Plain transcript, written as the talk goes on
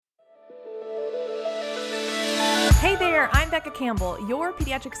Hey there, I'm Becca Campbell, your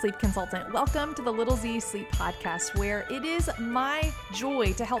pediatric sleep consultant. Welcome to the Little Z Sleep Podcast, where it is my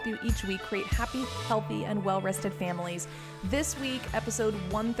joy to help you each week create happy, healthy, and well-rested families. This week, episode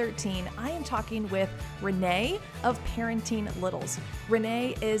 113, I am talking with Renee of Parenting Littles.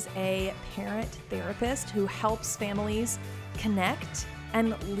 Renee is a parent therapist who helps families connect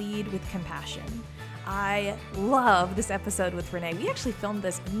and lead with compassion. I love this episode with Renee. We actually filmed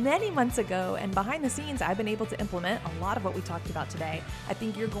this many months ago, and behind the scenes, I've been able to implement a lot of what we talked about today. I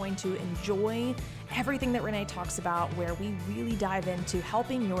think you're going to enjoy everything that Renee talks about, where we really dive into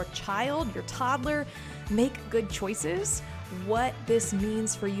helping your child, your toddler, make good choices, what this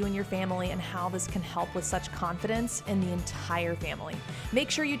means for you and your family, and how this can help with such confidence in the entire family. Make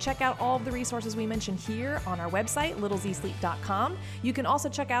sure you check out all of the resources we mentioned here on our website, littlezsleep.com. You can also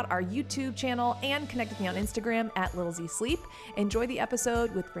check out our YouTube channel and connect with me on Instagram at littlezsleep. Enjoy the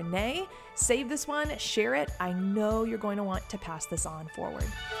episode with Renee. Save this one, share it. I know you're going to want to pass this on forward.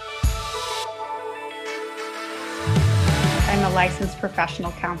 I'm a licensed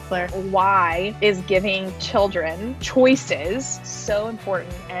professional counselor. Why is giving children choices so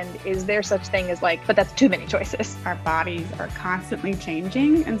important? And is there such thing as but that's too many choices? Our bodies are constantly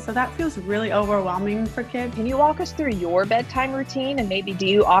changing, and so that feels really overwhelming for kids. Can you walk us through your bedtime routine? And maybe do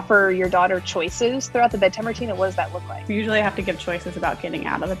you offer your daughter choices throughout the bedtime routine? And what does that look like? Usually I have to give choices about getting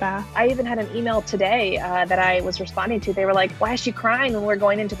out of the bath. I even had an email today that I was responding to. They were like, why is she crying when we're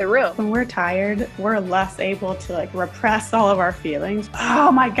going into the room? When we're tired, we're less able to repress all of our feelings.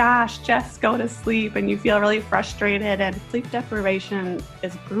 Oh my gosh, just go to sleep, and you feel really frustrated, and sleep deprivation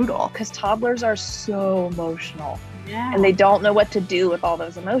is brutal. Because toddlers are so emotional. Yeah. And they don't know what to do with all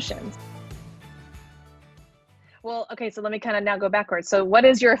those emotions. Well, okay, so let me kind of now go backwards. So what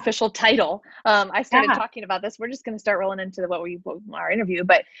is your official title? I started talking about this. We're just going to start rolling into our interview,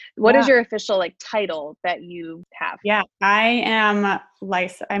 but what is your official title that you have? Yeah, I'm a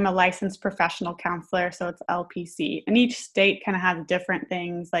licensed professional counselor, so it's LPC. And each state kind of has different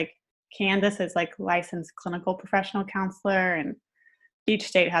things. Like Kansas is licensed clinical professional counselor, and each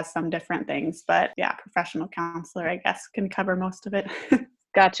state has some different things. But yeah, professional counselor, I guess, can cover most of it.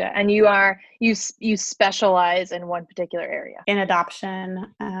 Gotcha. And you specialize in one particular area? In adoption,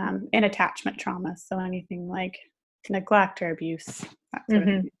 in attachment trauma. So anything like neglect or abuse. That sort of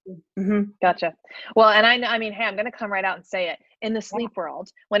thing. Mm-hmm. Gotcha. Well, and I mean, hey, I'm going to come right out and say it. In the sleep world,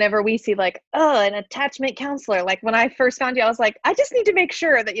 whenever we see an attachment counselor, when I first found you, I was like, I just need to make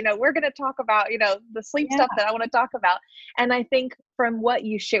sure that, we're going to talk about, the sleep stuff that I want to talk about. And I think from what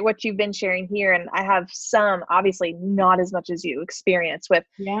you've been sharing here, and I have some, obviously not as much as you, experience with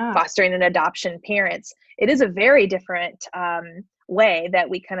fostering and adoption parents, it is a very different way that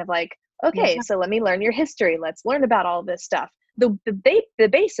we kind of so let me learn your history. Let's learn about all this stuff. The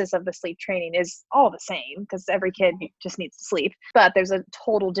basis of the sleep training is all the same because every kid just needs to sleep, but there's a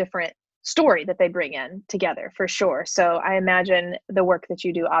total different story that they bring in together for sure. So I imagine the work that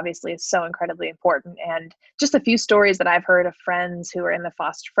you do obviously is so incredibly important. And just a few stories that I've heard of friends who are in the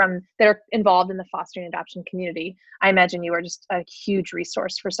that are involved in the fostering and adoption community. I imagine you are just a huge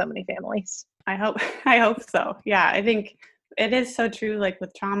resource for so many families. I hope so. Yeah, I think it is so true.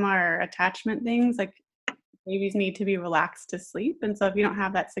 With trauma or attachment things, babies need to be relaxed to sleep. And so if you don't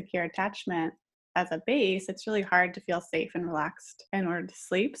have that secure attachment as a base, it's really hard to feel safe and relaxed in order to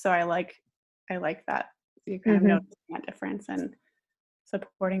sleep. So I like that. You kind of notice that difference and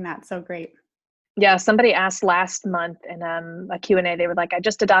supporting that. So great. Yeah, somebody asked last month in a Q&A, they were like, I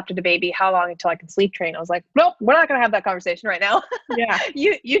just adopted a baby. How long until I can sleep train? I was like, nope, we're not going to have that conversation right now. Yeah.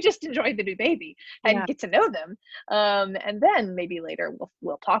 You just enjoy the new baby and get to know them. And then maybe later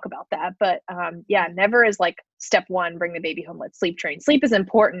we'll talk about that. But never is step one, bring the baby home, let's sleep train. Sleep is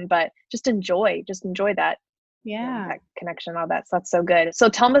important, but just enjoy that. Yeah. That connection, all that. So that's so good. So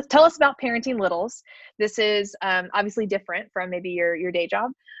tell us about Parenting Littles. This is obviously different from maybe your day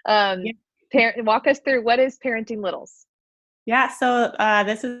job. Walk us through, what is Parenting Littles? Yeah, so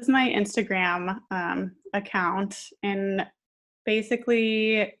this is my Instagram account, and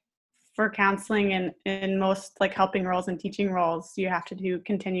basically for counseling and in most helping roles and teaching roles, you have to do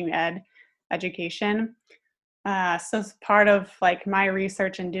continuing education. So as part of my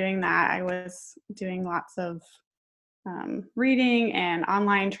research and doing that, I was doing lots of reading and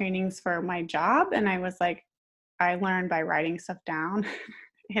online trainings for my job, and I learned by writing stuff down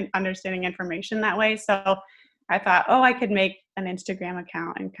and understanding information that way. So I thought, I could make an Instagram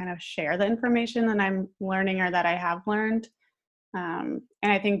account and kind of share the information that I'm learning or that I have learned. And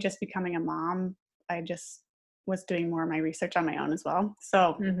I think just becoming a mom, I just was doing more of my research on my own as well.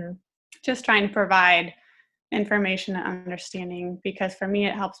 So just trying to provide information and understanding, because for me,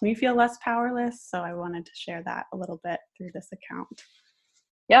 it helps me feel less powerless. So I wanted to share that a little bit through this account.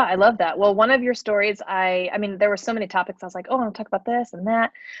 Yeah, I love that. Well, one of your stories, I mean, there were so many topics. I was like, oh, I want to talk about this and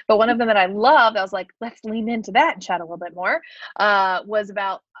that. But one of them that I loved, I was like, let's lean into that and chat a little bit more, was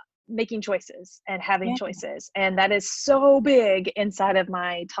about making choices and having Yeah. choices. And that is so big inside of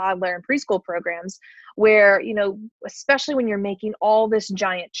my toddler and preschool programs where, you know, especially when you're making all this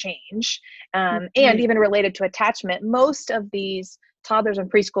giant change, and even related to attachment, most of these toddlers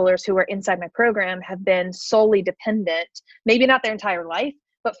and preschoolers who are inside my program have been solely dependent, maybe not their entire life,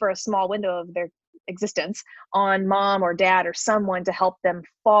 but for a small window of their existence, on mom or dad or someone to help them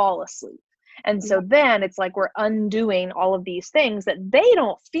fall asleep. And so then it's like we're undoing all of these things that they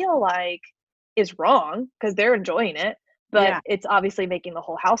don't feel like is wrong because they're enjoying it, but it's obviously making the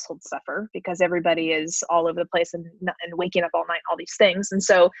whole household suffer because everybody is all over the place and waking up all night, all these things. And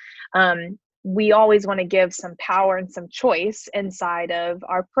so we always want to give some power and some choice inside of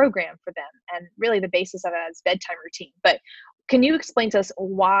our program for them. And really the basis of it is bedtime routine. But can you explain to us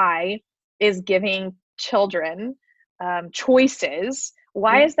why is giving children choices,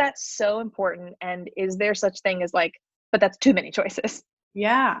 why is that so important? And is there such thing as like, but that's too many choices?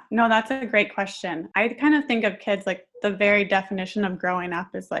 Yeah, no, that's a great question. I kind of think of kids like the very definition of growing up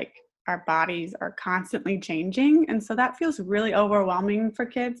is like our bodies are constantly changing. And so that feels really overwhelming for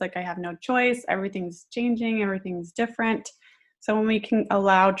kids. Like I have no choice. Everything's changing. Everything's different. So when we can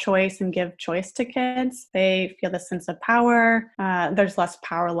allow choice and give choice to kids, they feel the sense of power. There's less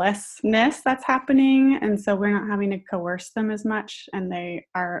powerlessness that's happening. And so we're not having to coerce them as much. And they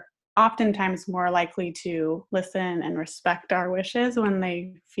are oftentimes more likely to listen and respect our wishes when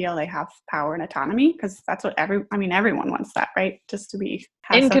they feel they have power and autonomy, because that's what everyone wants that, right? Just to be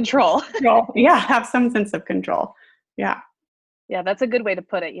in control. Yeah, have some sense of control. Yeah, that's a good way to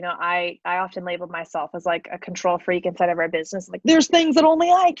put it. You know, I often label myself as like a control freak inside of our business. Like, there's things that only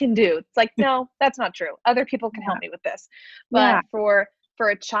I can do. It's like, no, that's not true. Other people can help me with this. But for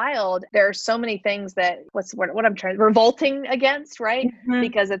a child, there are so many things that what I'm revolting against, right? Mm-hmm.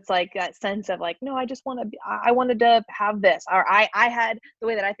 Because it's like that sense of like, no, I wanted to have this, or I had, the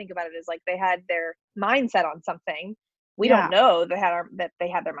way that I think about it is like they had their mindset on something. We don't know that they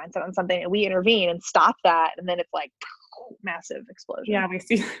had their mindset on something, and we intervene and stop that, and then it's like massive explosion. Yeah,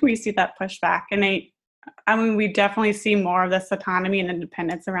 we see that pushback, and we definitely see more of this autonomy and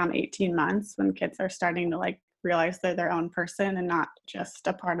independence around 18 months when kids are starting to like realize they're their own person and not just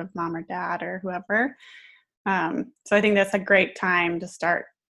a part of mom or dad or whoever. So I think that's a great time to start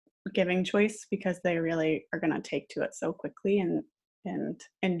giving choice, because they really are going to take to it so quickly and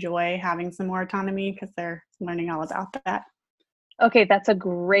enjoy having some more autonomy because they're learning all about that. Okay, that's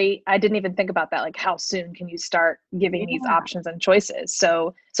I didn't even think about that. Like, how soon can you start giving these options and choices?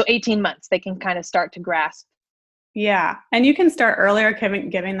 So 18 months, they can kind of start to grasp. Yeah. And you can start earlier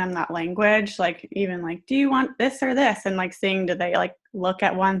giving them that language, like even like, do you want this or this? And like seeing, do they like look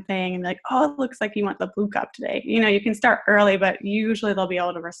at one thing and be like, oh, it looks like you want the blue cup today. You know, you can start early, but usually they'll be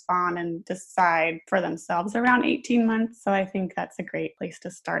able to respond and decide for themselves around 18 months. So I think that's a great place to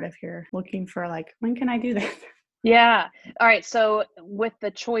start if you're looking for like, when can I do this? Yeah. All right. So with the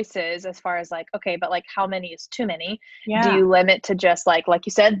choices, as far as like, okay, but like how many is too many? Yeah. Do you limit to just like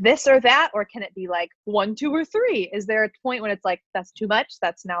you said, this or that, or can it be like 1, 2, or 3? Is there a point when it's like, that's too much?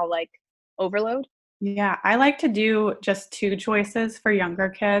 That's now like overload? Yeah. I like to do just 2 choices for younger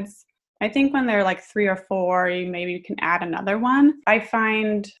kids. I think when they're like 3 or 4, maybe you can add another one. I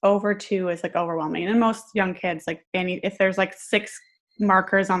find over 2 is like overwhelming. And most young kids, like if there's like 6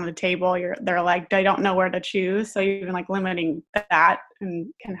 markers on the table, they're like, they don't know where to choose. So even like limiting that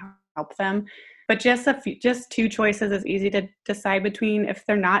and can help them. But just 2 choices is easy to decide between. If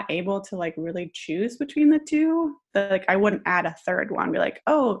they're not able to like really choose between the 2, like I wouldn't add a third one. Be like,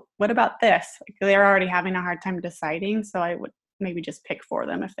 oh, what about this? Like, they're already having a hard time deciding. So I would maybe just pick for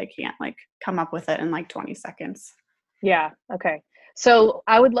them if they can't like come up with it in like 20 seconds. Yeah. Okay. So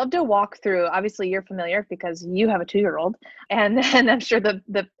I would love to walk through, obviously you're familiar because you have a 2-year-old, and I'm sure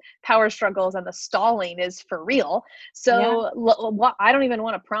the power struggles and the stalling is for real. So I don't even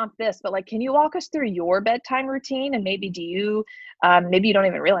want to prompt this, but like, can you walk us through your bedtime routine? And maybe maybe you don't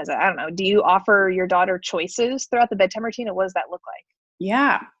even realize it. I don't know. Do you offer your daughter choices throughout the bedtime routine, and what does that look like?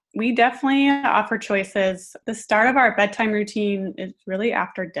 Yeah, we definitely offer choices. The start of our bedtime routine is really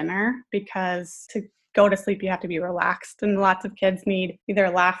after dinner, because to go to sleep, you have to be relaxed. And lots of kids need either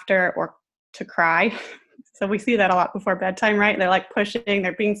laughter or to cry. So we see that a lot before bedtime, right? They're like pushing,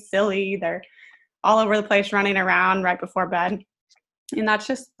 they're being silly, they're all over the place running around right before bed. And that's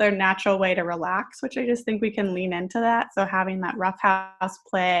just their natural way to relax, which I just think we can lean into that. So having that roughhouse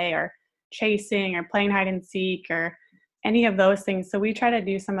play or chasing or playing hide and seek or any of those things. So we try to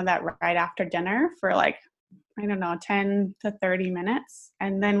do some of that right after dinner for like, I don't know, 10 to 30 minutes.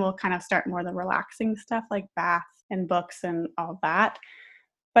 And then we'll kind of start more of the relaxing stuff like bath and books and all that.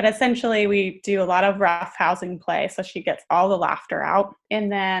 But essentially we do a lot of rough housing play. So she gets all the laughter out.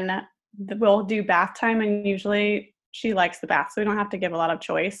 And then we'll do bath time, and usually she likes the bath, so we don't have to give a lot of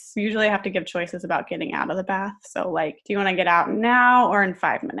choice. Usually I have to give choices about getting out of the bath. So like, do you want to get out now or in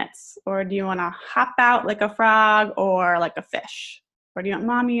 5 minutes? Or do you want to hop out like a frog or like a fish? Or do you want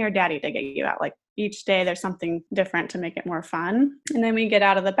mommy or daddy to get you out? Like each day there's something different to make it more fun. And then we get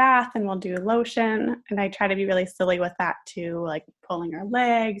out of the bath and we'll do lotion. And I try to be really silly with that too, like pulling her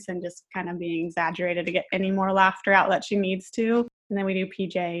legs and just kind of being exaggerated to get any more laughter out that she needs to. And then we do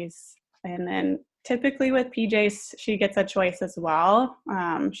PJs. And then typically with PJs, she gets a choice as well.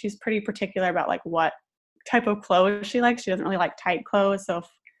 She's pretty particular about like what type of clothes she likes. She doesn't really like tight clothes. So if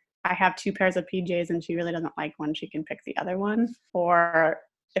I have 2 pairs of PJs and she really doesn't like one, she can pick the other one. Or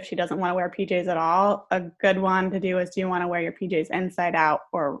if she doesn't want to wear PJs at all, a good one to do is, do you want to wear your PJs inside out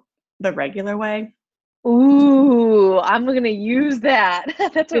or the regular way? Ooh, I'm going to use that.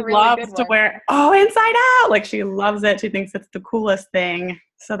 That's a really good one. To wear, inside out. Like she loves it. She thinks it's the coolest thing.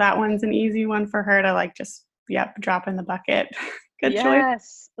 So that one's an easy one for her to like just, drop in the bucket. Good choice.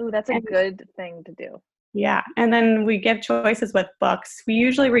 Yes. Ooh, that's a good thing to do. Yeah. And then we give choices with books. We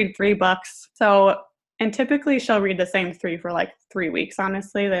usually read 3 books. And typically she'll read the same 3 for like 3 weeks,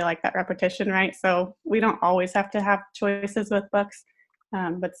 honestly. They like that repetition, right? So we don't always have to have choices with books.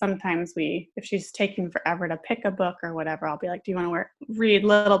 But sometimes if she's taking forever to pick a book or whatever, I'll be like, do you want to read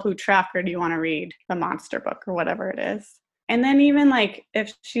Little Blue Truck or do you want to read the monster book or whatever it is? And then even like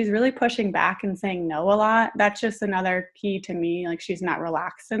if she's really pushing back and saying no a lot, that's just another key to me. Like she's not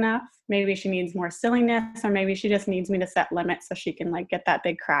relaxed enough. Maybe she needs more silliness, or maybe she just needs me to set limits so she can like get that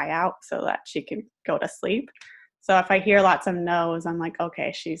big cry out so that she can go to sleep. So if I hear lots of no's, I'm like,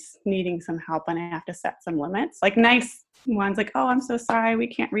 okay, she's needing some help and I have to set some limits. Like nice ones like, oh, I'm so sorry, we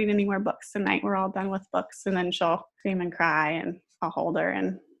can't read any more books tonight. We're all done with books. And then she'll scream and cry and I'll hold her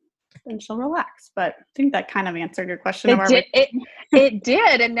and she'll relax. But I think that kind of answered your question. It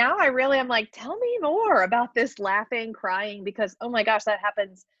did. And now I really am like, tell me more about this laughing, crying, because, oh my gosh, that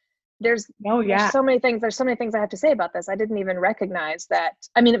happens. There's so many things. There's so many things I have to say about this. I didn't even recognize that.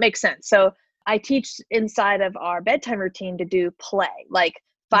 I mean, it makes sense. So I teach inside of our bedtime routine to do play, like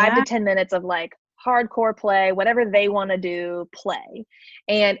 5 to 10 minutes of like hardcore play, whatever they want to do, play.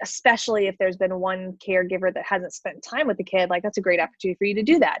 And especially if there's been one caregiver that hasn't spent time with the kid, like that's a great opportunity for you to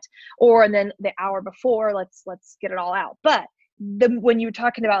do that. Or, and then the hour before, let's get it all out. But when you were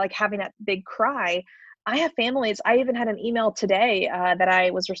talking about like having that big cry, I have families. I even had an email today that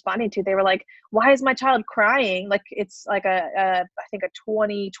I was responding to. They were like, why is my child crying? Like it's like I think a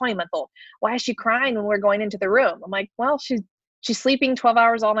 20 month old. Why is she crying when we're going into the room? I'm like, well, she's sleeping 12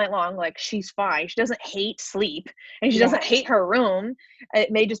 hours all night long. Like she's fine. She doesn't hate sleep and she doesn't hate her room.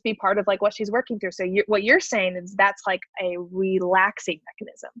 It may just be part of like what she's working through. So what you're saying is that's like a relaxing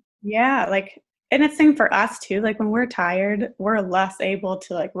mechanism. Yeah. And it's same for us too. Like when we're tired, we're less able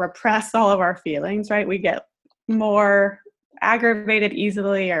to like repress all of our feelings, right? We get more aggravated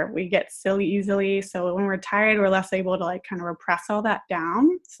easily or we get silly easily. So when we're tired, we're less able to like kind of repress all that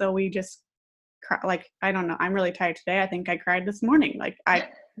down. So we just cry. Like, I don't know, I'm really tired today. I think I cried this morning. Like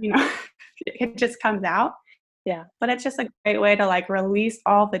it just comes out. Yeah. But it's just a great way to like release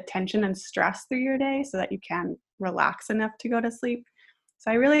all the tension and stress through your day so that you can relax enough to go to sleep. So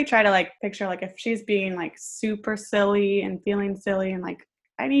I really try to like picture like if she's being like super silly and feeling silly and like,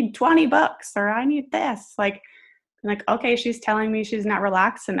 I need 20 bucks or I need this, like, okay, she's telling me she's not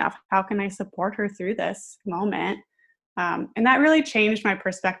relaxed enough. How can I support her through this moment? And that really changed my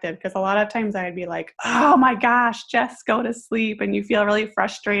perspective because a lot of times I'd be like, oh my gosh, just go to sleep. And you feel really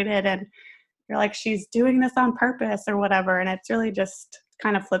frustrated and you're like, she's doing this on purpose or whatever. And it's really just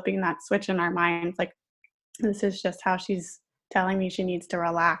kind of flipping that switch in our minds. Like, this is just how she's telling me she needs to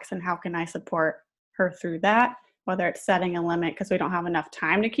relax and how can I support her through that, whether it's setting a limit because we don't have enough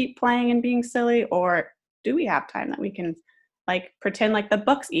time to keep playing and being silly, or do we have time that we can like pretend like the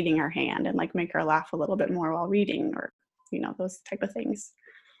book's eating her hand and like make her laugh a little bit more while reading, or those type of things.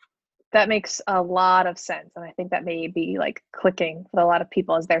 That makes a lot of sense. And I think that may be like clicking with a lot of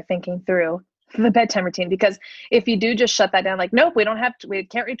people as they're thinking through the bedtime routine, because if you do just shut that down, like, nope, we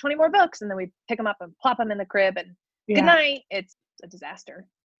can't read 20 more books. And then we pick them up and plop them in the crib and good night. It's a disaster.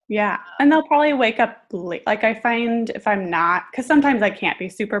 Yeah. And they'll probably wake up late. Like I find if I'm not, because sometimes I can't be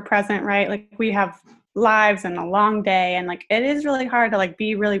super present, right? Like we have lives and a long day and like it is really hard to like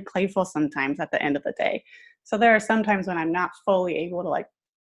be really playful sometimes at the end of the day. So there are some times when I'm not fully able to like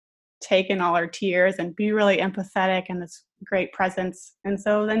take in all her tears and be really empathetic and this great presence. And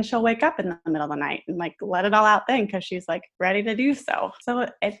so then she'll wake up in the middle of the night and like let it all out then because she's like ready to do so. So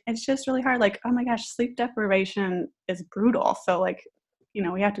it's just really hard. Like, oh my gosh, sleep deprivation is brutal. So like,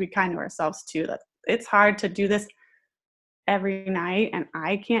 we have to be kind to ourselves too, that it's hard to do this every night and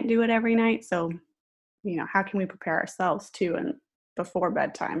I can't do it every night. So, how can we prepare ourselves too? And before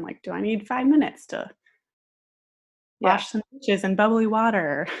bedtime, like, do I need 5 minutes to wash some dishes and bubbly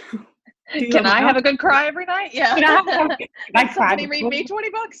water? Can I have a good cry every night? Yeah. Can somebody read me 20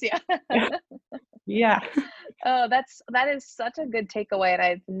 books? Yeah. Yeah. Oh, that is such a good takeaway, and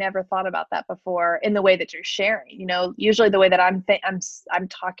I've never thought about that before in the way that you're sharing. Usually the way that I'm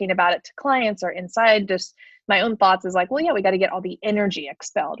talking about it to clients or inside just my own thoughts is like, well, yeah, we got to get all the energy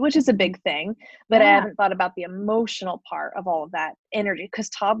expelled, which is a big thing, but I haven't thought about the emotional part of all of that energy because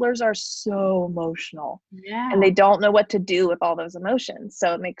toddlers are so emotional and they don't know what to do with all those emotions.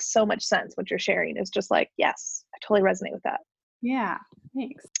 So it makes so much sense. What you're sharing is just like, yes, I totally resonate with that. Yeah.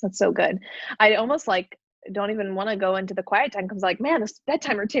 Thanks. That's so good. I almost don't even want to go into the quiet time because like, man, this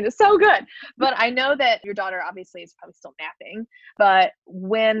bedtime routine is so good. But I know that your daughter obviously is probably still napping. But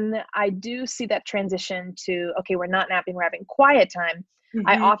when I do see that transition to, okay, we're not napping, we're having quiet time,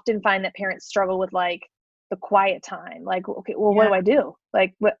 I often find that parents struggle with like the quiet time. Like, okay, well, what do I do?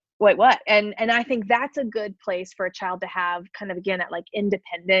 Like, what? And I think that's a good place for a child to have kind of, again, at like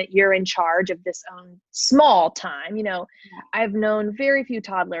independent, you're in charge of this own small time. I've known very few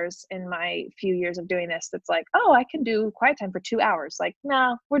toddlers in my few years of doing this that's like, oh, I can do quiet time for 2 hours. Like,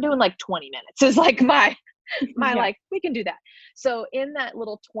 no, we're doing like 20 minutes is like my like, we can do that. So in that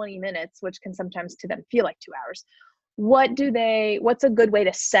little 20 minutes, which can sometimes to them feel like 2 hours, what's a good way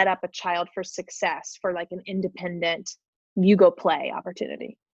to set up a child for success for like an independent, you go play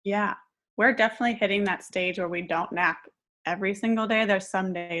opportunity? Yeah, we're definitely hitting that stage where we don't nap every single day. There's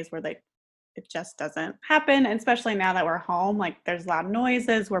some days where it just doesn't happen, and especially now that we're home, like there's loud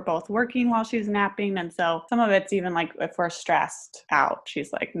noises. We're both working while she's napping, and so some of it's even like if we're stressed out,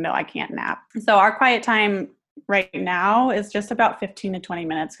 she's like, no, I can't nap. So our quiet time right now is just about 15 to 20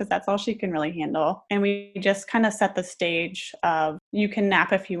 minutes because that's all she can really handle. And we just kind of set the stage of you can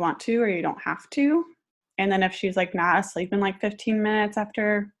nap if you want to or you don't have to. And then if she's like not asleep in like 15 minutes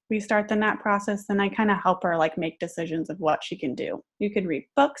after we start the nap process, then I kind of help her like make decisions of what she can do. You could read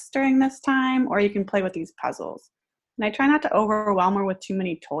books during this time, or you can play with these puzzles. And I try not to overwhelm her with too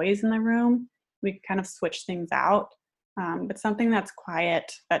many toys in the room. We kind of switch things out. But something that's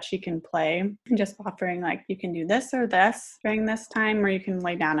quiet that she can play, and just offering like, you can do this or this during this time, or you can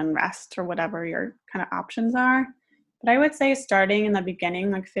lay down and rest or whatever your kind of options are. But I would say starting in the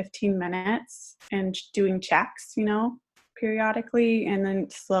beginning, like 15 minutes and doing checks, periodically. And then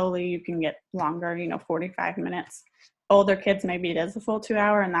slowly you can get longer, 45 minutes. Older kids, maybe it is a full 2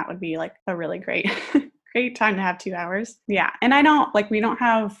 hour. And that would be like a really great, great time to have 2 hours. Yeah. And we don't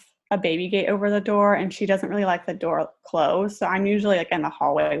have a baby gate over the door and she doesn't really like the door closed. So I'm usually like in the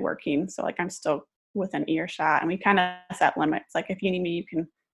hallway working. So like I'm still within earshot and we kind of set limits. Like if you need me, you can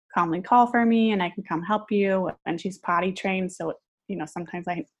calmly call for me and I can come help you. And she's potty trained. So, sometimes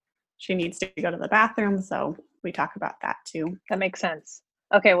she needs to go to the bathroom. So we talk about that too. That makes sense.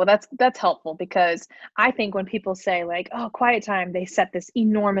 Okay. Well, that's helpful because I think when people say like, oh, quiet time, they set this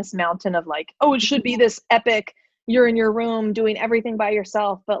enormous mountain of like, oh, it should be this epic, you're in your room doing everything by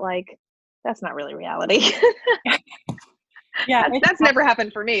yourself. But like, that's not really reality. Yeah. That's never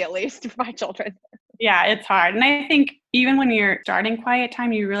happened for me, at least for my children. Yeah, it's hard. And I think even when you're starting quiet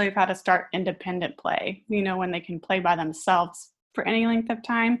time, you really have had to start independent play, when they can play by themselves for any length of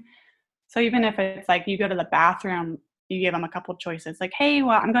time. So even if it's like you go to the bathroom, you give them a couple choices like, hey,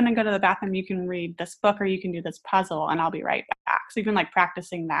 well, I'm going to go to the bathroom. You can read this book or you can do this puzzle and I'll be right back. So even like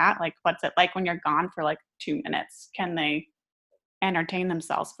practicing that, like what's it like when you're gone for like 2 minutes? Can they entertain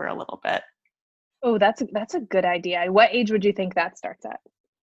themselves for a little bit? Oh, that's a good idea. What age would you think that starts at?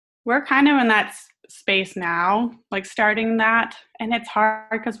 We're kind of in that space now, like starting that. And it's hard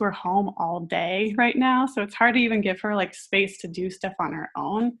because we're home all day right now. So it's hard to even give her like space to do stuff on her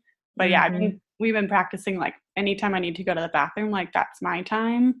own. But yeah, we've been practicing like anytime I need to go to the bathroom, like that's my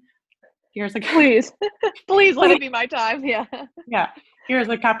time. Here's please let it be my time. Yeah. Yeah. Here's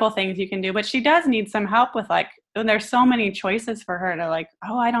a couple things you can do. But she does need some help with like, there's so many choices for her to like,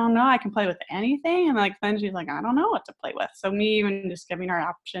 oh, I don't know. I can play with anything. And like, then she's like, I don't know what to play with. So me even just giving her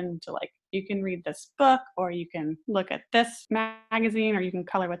option to like, you can read this book or you can look at this magazine or you can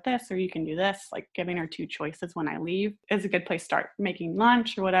color with this or you can do this, like giving her 2 choices when I leave is a good place to start making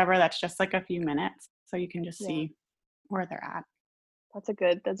lunch or whatever. That's just like a few minutes. So you can just see where they're at.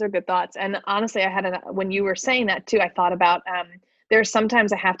 Those are good thoughts. And honestly, when you were saying that too, I thought about there's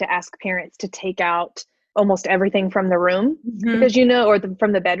sometimes I have to ask parents to take out almost everything from the room Mhm. because,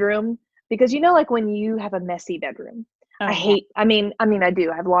 from the bedroom, because, like when you have a messy bedroom, Oh, I yeah. hate, I mean, I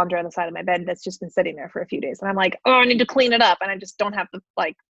do. I have laundry on the side of my bed that's just been sitting there for a few days. And I'm like, oh, I need to clean it up. And I just don't have the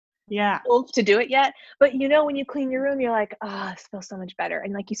Yeah. oomph to do it yet. But when you clean your room, you're like, oh, this feels so much better.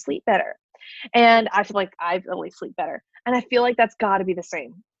 And you sleep better. And I feel like I always sleep better. And I feel like that's got to be the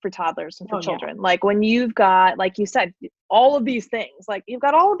same for toddlers and for Oh, yeah. children. Like when you've got, like you said, all of these things, like you've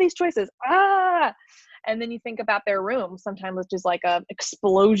got all of these choices. And then you think about their room sometimes, which is like a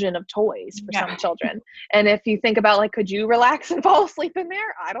explosion of toys for some children. And if you think about could you relax and fall asleep in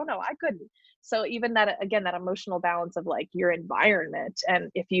there? I don't know. I couldn't. So even that, again, that emotional balance of your environment, and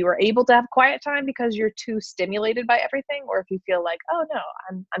if you are able to have quiet time because you're too stimulated by everything, or if you feel like, oh no,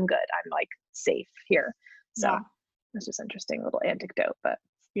 I'm good. I'm safe here. So Yeah. it's just interesting little anecdote, but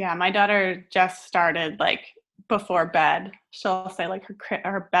Yeah, my daughter just started before bed. She'll say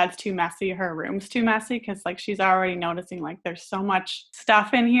her bed's too messy, her room's too messy, because she's already noticing there's so much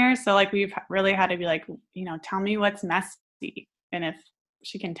stuff in here. So we've really had to be tell me what's messy, and if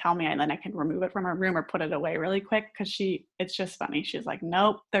she can tell me, and then I can remove it from her room or put it away really quick, because it's just funny. She's like,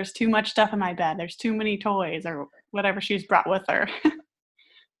 nope, there's too much stuff in my bed. There's too many toys or whatever she's brought with her.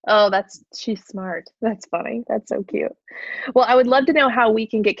 oh, she's smart. That's funny. That's so cute. Well, I would love to know how we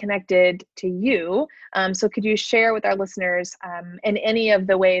can get connected to you. So could you share with our listeners in any of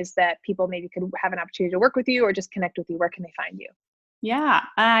the ways that people maybe could have an opportunity to work with you or just connect with you? Where can they find you? Yeah,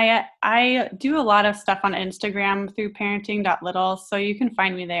 I do a lot of stuff on Instagram through parenting.little, so you can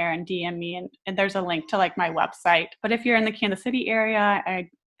find me there and DM me, and there's a link to my website. But if you're in the Kansas City area, I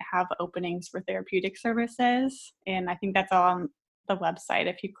have openings for therapeutic services, and I think that's all on the website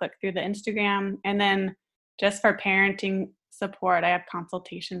if you click through the Instagram. And then just for parenting support, I have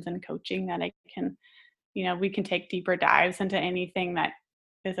consultations and coaching that I can, we can take deeper dives into anything that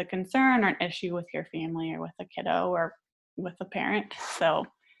is a concern or an issue with your family or with a kiddo or with a parent. So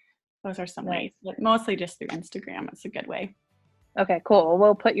those are some ways, but mostly just through Instagram. It's a good way. Okay, cool.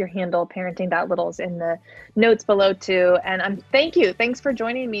 We'll put your handle parenting.littles in the notes below too. And thanks for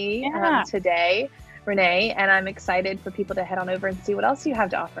joining me today, Renee. And I'm excited for people to head on over and see what else you have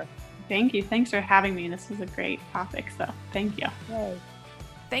to offer. Thank you. Thanks for having me. This was a great topic. So thank you. Yay.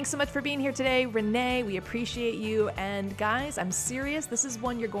 Thanks so much for being here today, Renee. We appreciate you. And guys, I'm serious. This is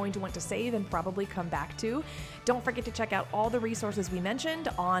one you're going to want to save and probably come back to. Don't forget to check out all the resources we mentioned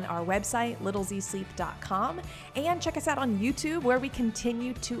on our website, littlezsleep.com, and check us out on YouTube, where we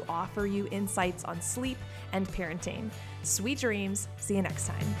continue to offer you insights on sleep and parenting. Sweet dreams. See you next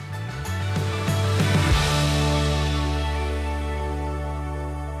time.